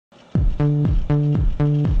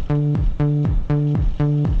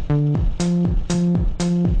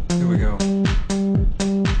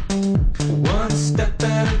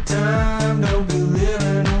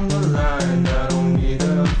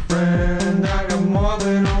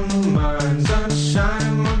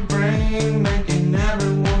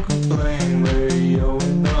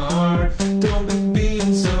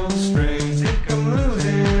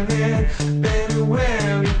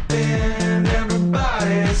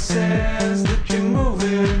says that you're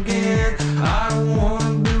moving again. I don't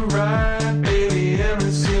wanna be right, baby,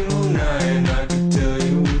 every single night. I could tell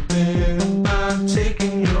you a thing about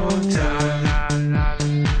taking your time.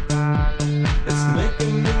 It's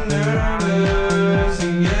making me nervous,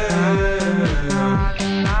 yeah.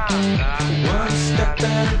 One step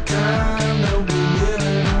at a time, they'll be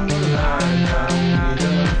living on the line. I don't need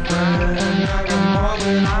a friend, I got more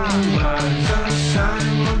than on my mind. Sunshine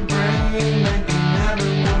in my brain, making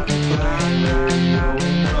everyone complain. There you go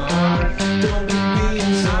in my heart, don't be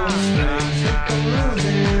being so strange. Think I'm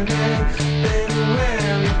losing it, baby,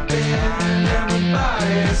 where you been?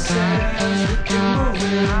 Everybody says that you're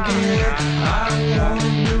moving again. I don't wanna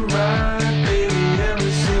be right, baby,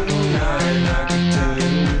 every single night. I can tell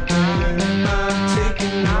you anything about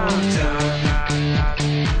taking your time.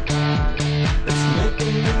 It's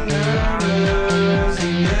making me nervous,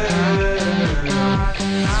 yeah.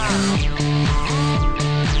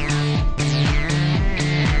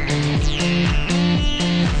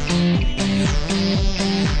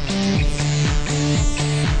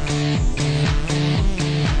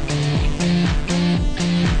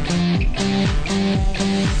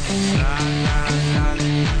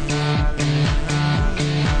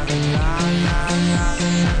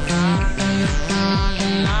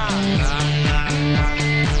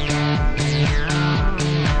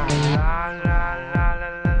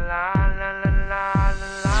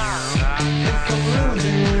 If I'm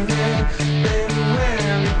losing